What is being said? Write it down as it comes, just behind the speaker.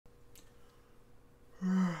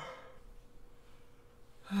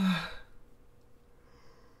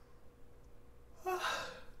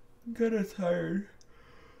kinda tired.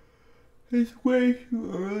 It's way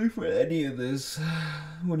too early for any of this.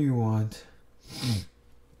 What do you want?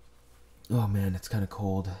 Oh man, it's kinda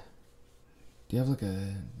cold. Do you have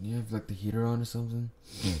like the heater on or something?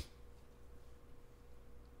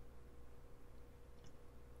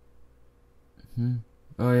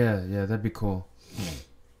 Oh yeah, that'd be cool.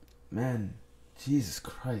 Man, Jesus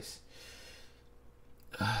Christ.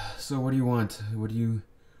 So what do you want? What do you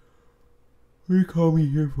call me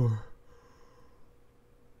here for?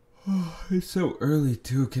 It's so early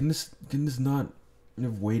too. Can this not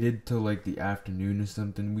have waited till like the afternoon or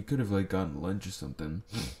something? We could have like gotten lunch or something.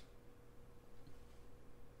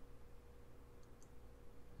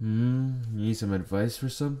 You need some advice for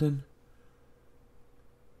something?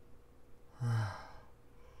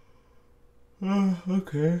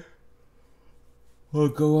 Okay. Well,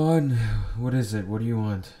 go on. What is it? What do you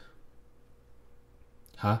want?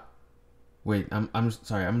 Huh? Wait, I'm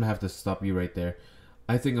sorry. I'm gonna have to stop you right there.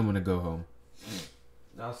 I think I'm gonna go home.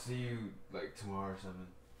 I'll see you like tomorrow or something.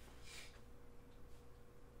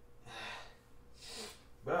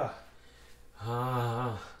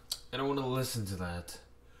 I don't want to listen to that.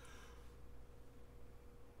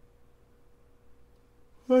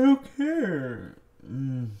 I don't care.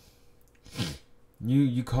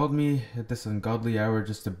 You called me at this ungodly hour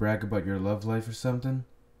just to brag about your love life or something?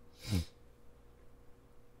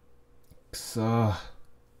 So,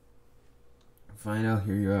 fine, I'll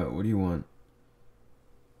hear you out. What do you want?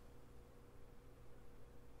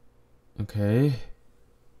 Okay.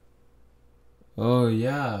 Oh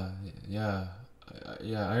yeah,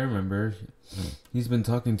 I remember. He's been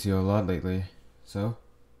talking to you a lot lately. So?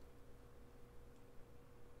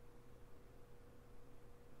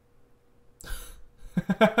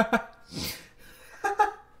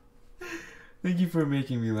 Thank you for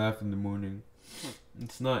making me laugh in the morning.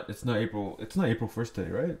 It's not April 1st today,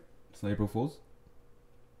 right? It's not April Fool's.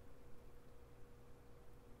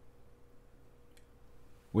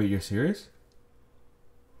 Wait, you're serious?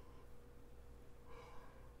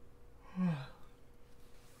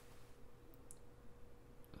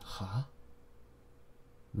 Huh?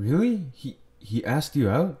 Really? He asked you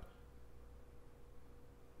out?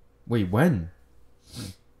 Wait, when?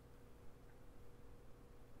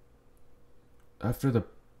 After the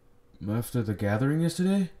gathering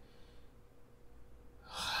yesterday?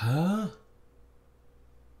 Huh?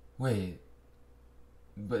 Wait.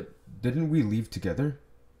 But didn't we leave together?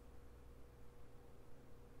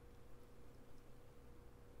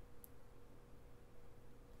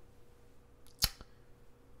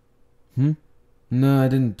 No, I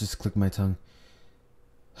didn't just click my tongue.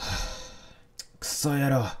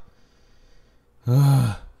 Ksayaro.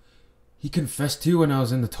 He confessed to you when I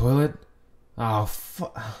was in the toilet? Oh,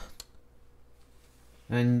 fuck.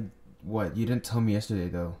 And what? You didn't tell me yesterday,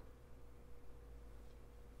 though.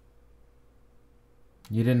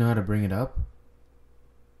 You didn't know how to bring it up?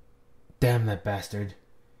 Damn that bastard.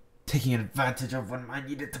 Taking advantage of when I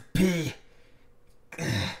needed to pee.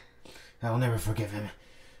 I will never forgive him.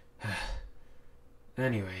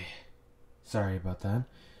 Anyway, sorry about that.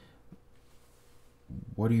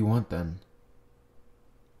 What do you want then?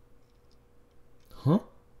 Huh?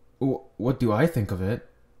 What do I think of it?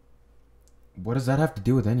 What does that have to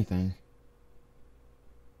do with anything?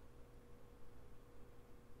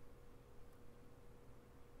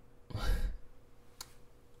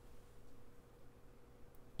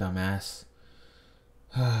 Dumbass.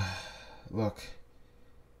 Look.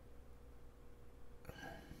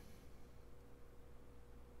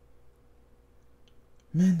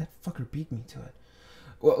 Man, that fucker beat me to it.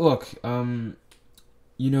 Well, look,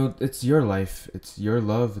 you know, it's your life. It's your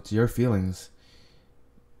love. It's your feelings.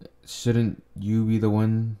 Shouldn't you be the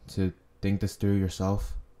one to think this through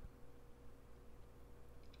yourself?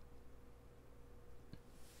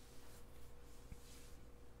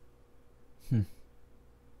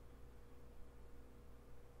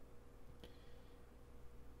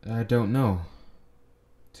 I don't know,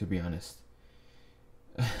 to be honest.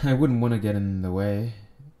 I wouldn't want to get in the way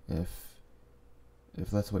if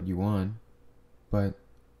that's what you want, but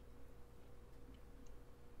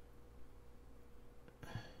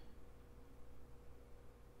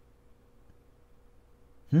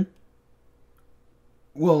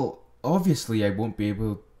well, obviously I won't be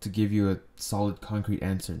able to give you a solid concrete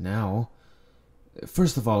answer now.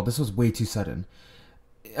 First of all, this was way too sudden.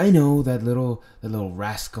 I know that little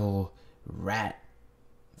rascal rat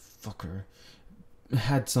fucker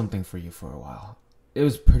had something for you for a while. It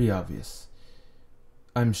was pretty obvious.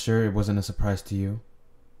 I'm sure it wasn't a surprise to you.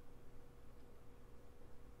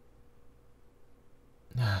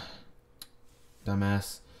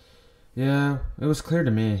 Dumbass. Yeah, it was clear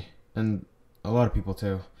to me. And a lot of people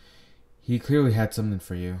too. He clearly had something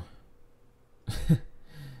for you.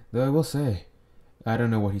 Though I will say, I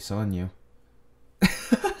don't know what he saw in you.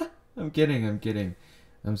 I'm kidding, I'm kidding.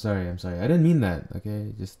 I'm sorry. I didn't mean that,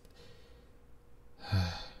 okay? Just...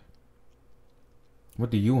 What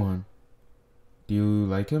do you want? Do you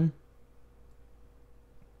like him?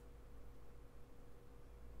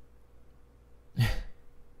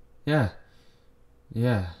 Yeah.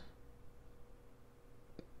 Yeah.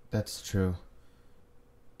 That's true.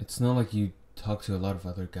 It's not like you talk to a lot of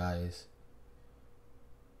other guys.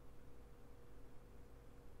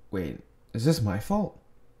 Wait, is this my fault?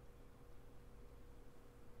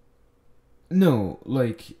 No,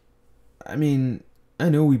 like, I mean, I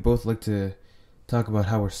know we both like to talk about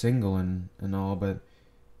how we're single and all, but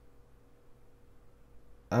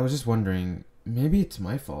I was just wondering, maybe it's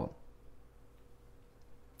my fault.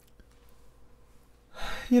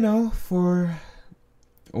 You know, for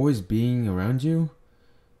always being around you.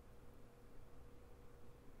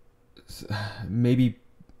 Maybe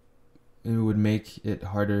it would make it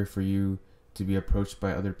harder for you to be approached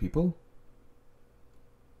by other people.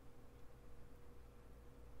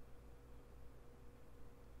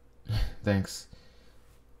 Thanks.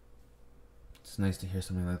 It's nice to hear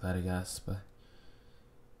something like that, I guess, but...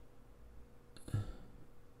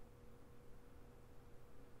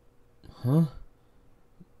 Huh?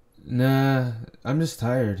 Nah, I'm just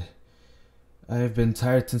tired. I've been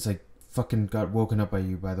tired since I fucking got woken up by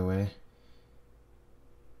you, by the way.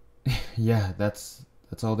 Yeah, that's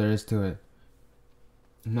all there is to it.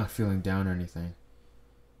 I'm not feeling down or anything.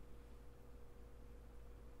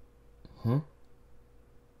 Huh?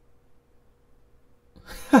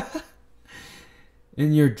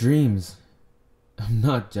 In your dreams. I'm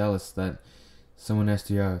not jealous that someone asked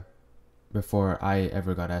you out before I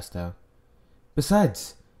ever got asked out.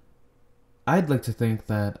 Besides, I'd like to think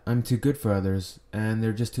that I'm too good for others and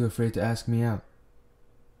they're just too afraid to ask me out.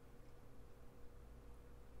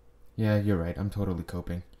 Yeah, you're right. I'm totally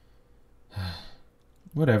coping.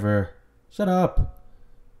 Whatever. Shut up.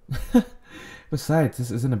 Besides, this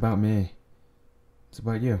isn't about me. It's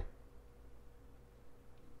about you.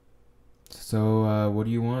 So, what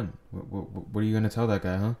do you want? What are you gonna tell that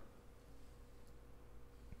guy, huh?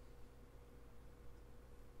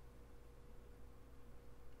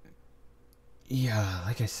 Yeah,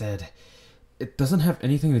 like I said, it doesn't have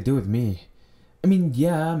anything to do with me. I mean,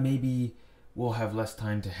 yeah, maybe we'll have less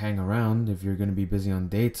time to hang around if you're gonna be busy on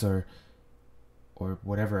dates or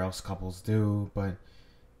whatever else couples do, but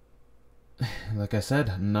like I said,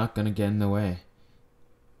 I'm not gonna get in the way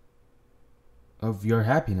of your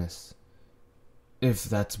happiness, if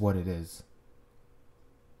that's what it is.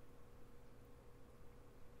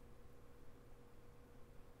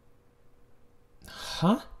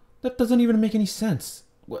 Huh? That doesn't even make any sense.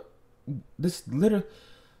 What? This literally...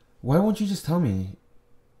 Why won't you just tell me?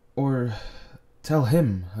 Or tell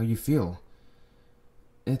him how you feel?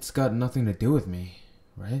 It's got nothing to do with me,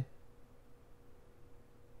 right?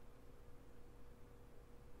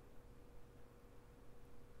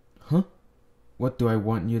 Huh? What do I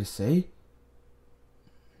want you to say?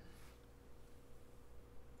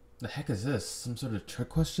 The heck is this? Some sort of trick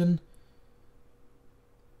question?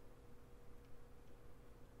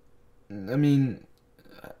 I mean,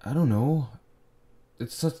 I don't know.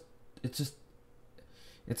 It's such... It's just...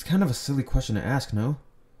 It's kind of a silly question to ask, no?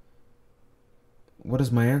 What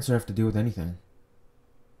does my answer have to do with anything?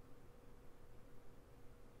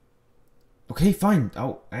 Okay, fine.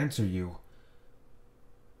 I'll answer you.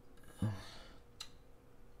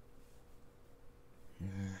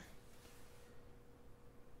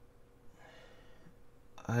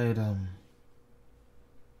 I'd,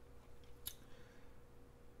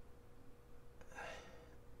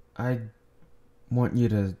 I'd want you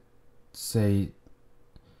to say...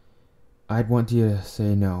 I'd want you to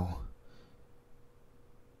say no.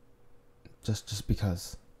 Just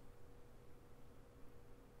because.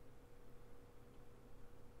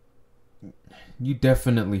 You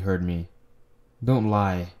definitely heard me. Don't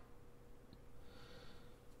lie.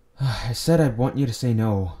 I said I'd want you to say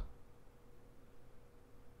no.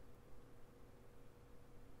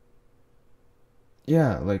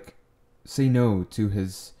 Yeah, like, say no to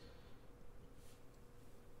his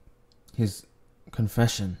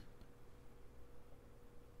confession.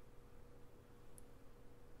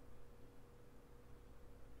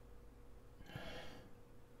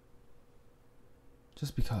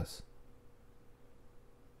 Just because.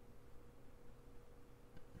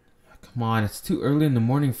 Come on, it's too early in the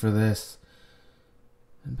morning for this.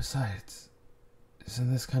 And besides,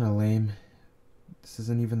 isn't this kind of lame? This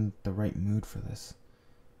isn't even the right mood for this.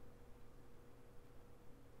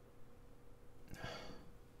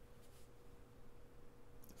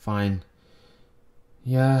 Fine.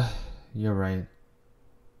 Yeah, you're right.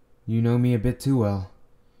 You know me a bit too well.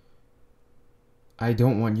 I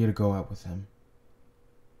don't want you to go out with him.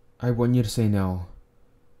 I want you to say no.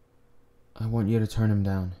 I want you to turn him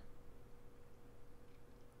down.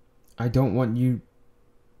 I don't want you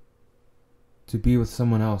to be with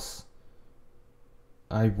someone else.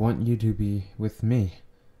 I want you to be with me.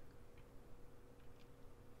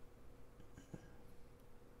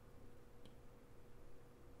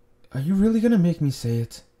 Are you really gonna make me say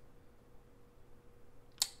it?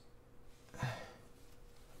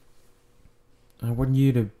 I want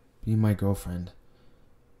you to be my girlfriend.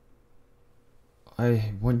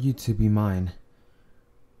 I want you to be mine.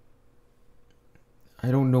 I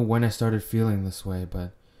don't know when I started feeling this way,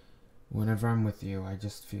 but whenever I'm with you, I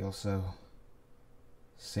just feel so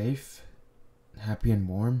safe, happy and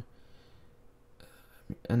warm.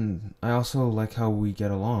 And I also like how we get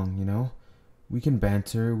along, you know? We can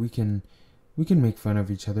banter, we can make fun of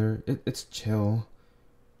each other. It's chill.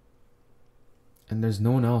 And there's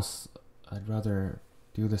no one else I'd rather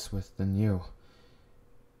do this with than you.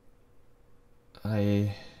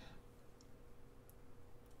 I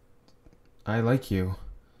like you.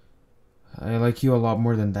 I like you a lot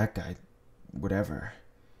more than that guy would ever.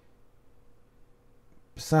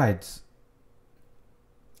 Besides,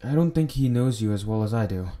 I don't think he knows you as well as I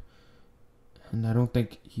do. And I don't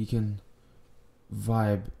think he can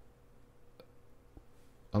vibe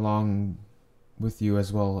along with you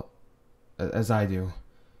as well as I do.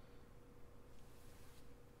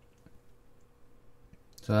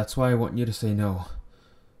 So that's why I want you to say no.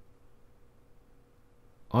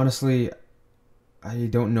 Honestly, I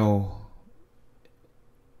don't know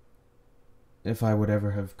if I would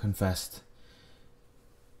ever have confessed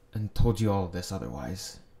and told you all of this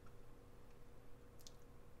otherwise.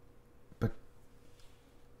 But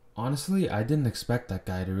honestly, I didn't expect that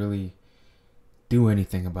guy to really do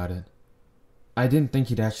anything about it. I didn't think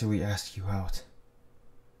he'd actually ask you out.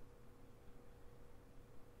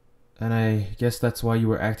 And I guess that's why you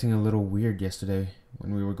were acting a little weird yesterday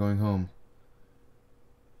when we were going home.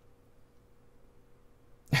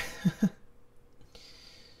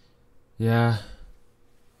 Yeah.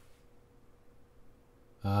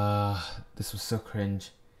 This was so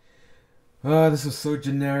cringe. This was so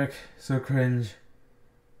generic, so cringe.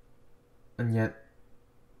 And yet,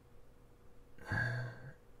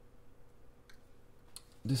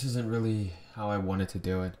 this isn't really how I wanted to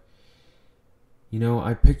do it. You know,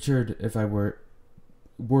 I pictured if I were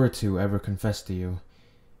to ever confess to you,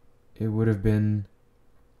 it would have been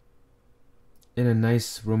in a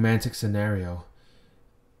nice romantic scenario.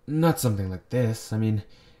 Not something like this. I mean,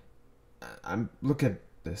 look at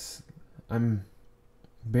this. I'm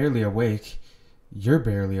barely awake. You're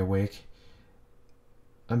barely awake.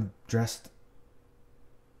 I'm dressed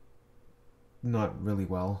not really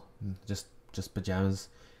well. Just pajamas.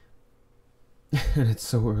 And it's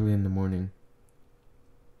so early in the morning.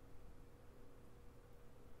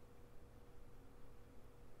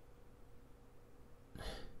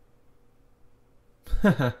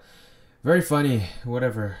 Very funny.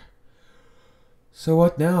 Whatever. So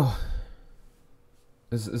what now?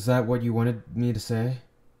 Is that what you wanted me to say?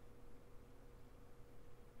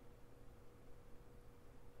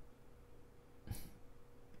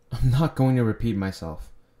 I'm not going to repeat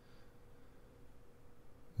myself.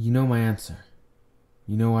 You know my answer.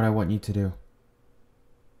 You know what I want you to do.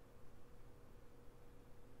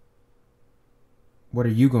 What are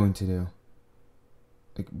you going to do?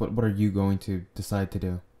 Like, what are you going to decide to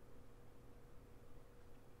do?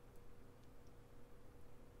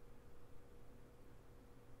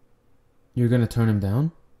 You're gonna turn him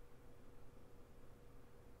down?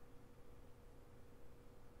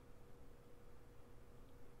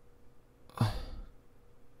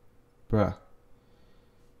 Bruh.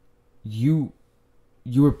 You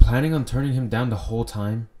were planning on turning him down the whole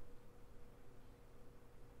time?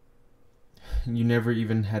 You never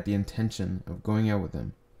even had the intention of going out with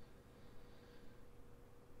him.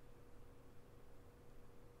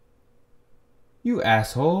 You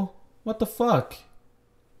asshole. What the fuck?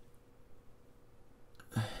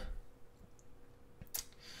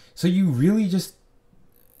 So you really just...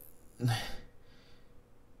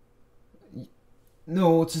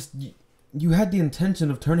 No, it's just... You had the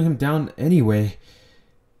intention of turning him down anyway.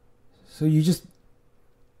 So you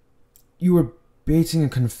were baiting a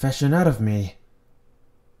confession out of me.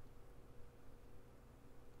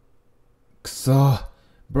 So,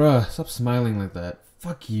 bruh, stop smiling like that.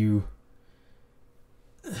 Fuck you.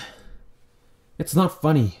 It's not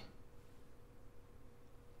funny.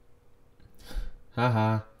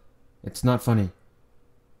 Haha. It's not funny.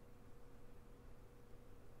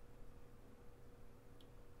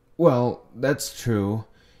 Well, that's true.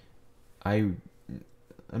 I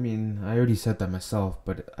I mean, I already said that myself,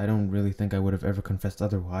 but I don't really think I would have ever confessed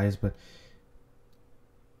otherwise, but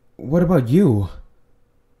what about you?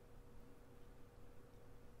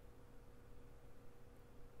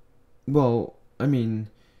 Well, I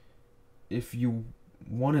mean, if you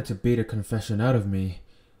wanted to bait a confession out of me,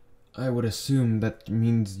 I would assume that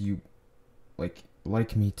means you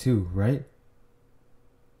like me too, right?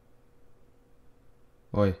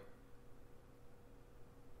 Oi.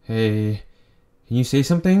 Hey, can you say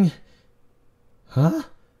something? Huh?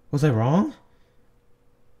 Was I wrong?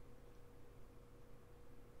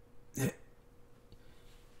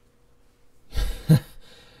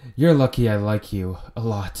 You're lucky I like you a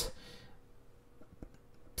lot.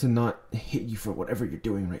 To not hate you for whatever you're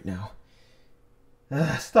doing right now.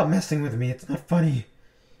 Stop messing with me, it's not funny.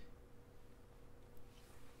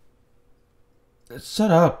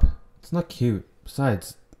 Shut up. It's not cute.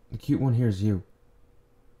 Besides, the cute one here is you.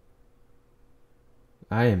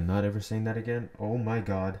 I am not ever saying that again. Oh my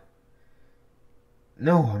god.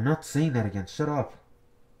 No, I'm not saying that again. Shut up.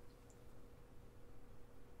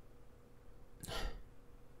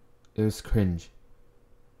 It was cringe.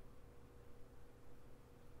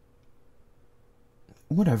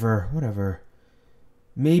 Whatever.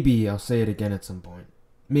 Maybe I'll say it again at some point.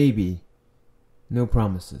 Maybe. No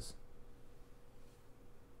promises.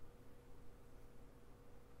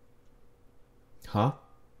 Huh?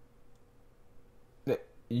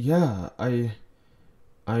 Yeah,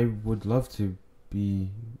 I would love to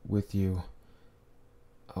be with you.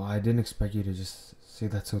 Oh, I didn't expect you to just say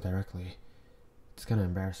that so directly. It's kind of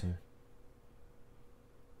embarrassing.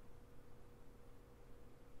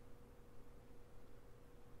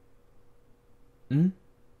 Hmm?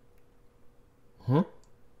 Huh?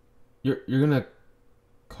 You're gonna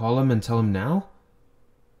call him and tell him now?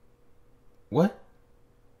 What?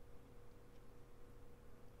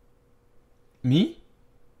 Me?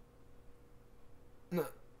 No.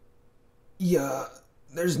 Yeah,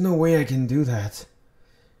 there's no way I can do that.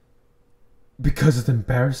 Because it's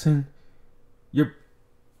embarrassing? You're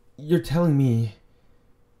you're telling me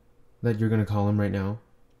that you're gonna call him right now,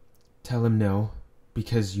 tell him no,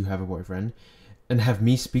 because you have a boyfriend, and have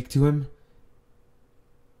me speak to him?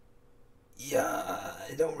 Yeah,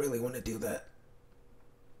 I don't really want to do that.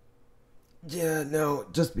 Yeah, no,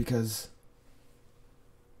 just because.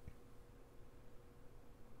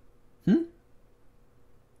 Hmm?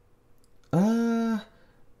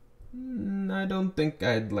 I don't think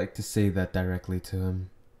I'd like to say that directly to him.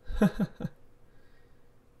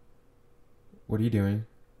 What are you doing?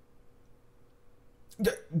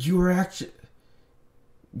 You're actually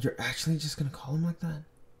just gonna call him like that?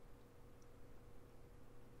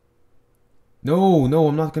 No,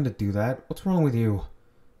 I'm not gonna do that. What's wrong with you?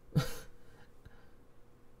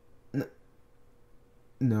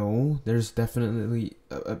 No, there's definitely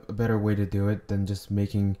a better way to do it than just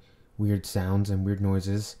making weird sounds and weird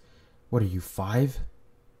noises. What are you, 5?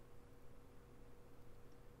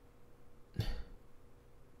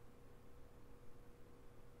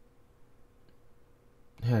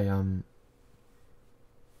 Hey,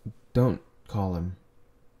 don't call him.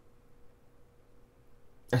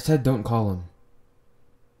 I said don't call him.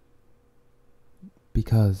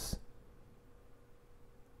 Because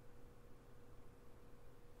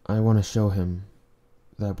I want to show him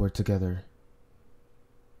that we're together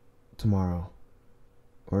tomorrow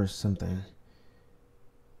or something.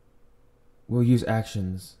 We'll use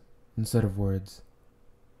actions instead of words.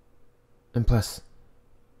 And plus,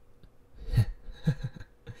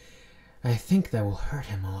 I think that will hurt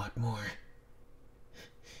him a lot more.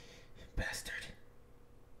 Bastard.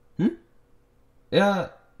 Hmm? Yeah,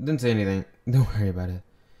 didn't say anything. Don't worry about it.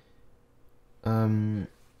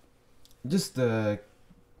 Just, I'm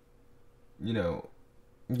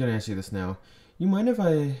gonna ask you this now. You mind if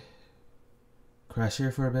I crash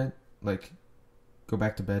here for a bit? Like, go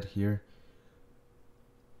back to bed here?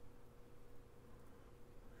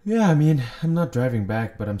 Yeah, I mean, I'm not driving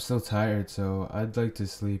back, but I'm still tired, so I'd like to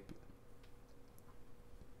sleep.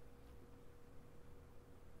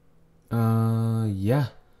 Yeah.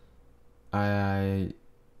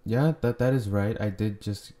 Yeah, that is right. I did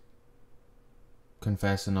just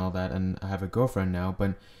confess and all that, and I have a girlfriend now,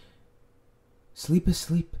 but sleep is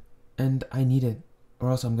sleep, and I need it, or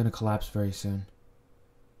else I'm gonna collapse very soon.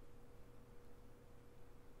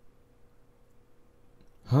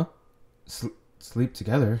 Huh? Sleep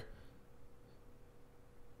together?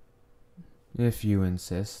 If you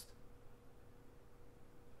insist.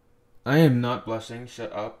 I am not blushing.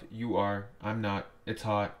 Shut up. You are. I'm not. It's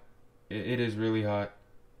hot. It is really hot.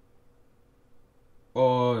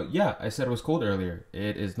 Yeah, I said it was cold earlier.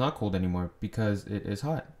 It is not cold anymore because it is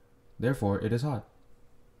hot. Therefore, it is hot.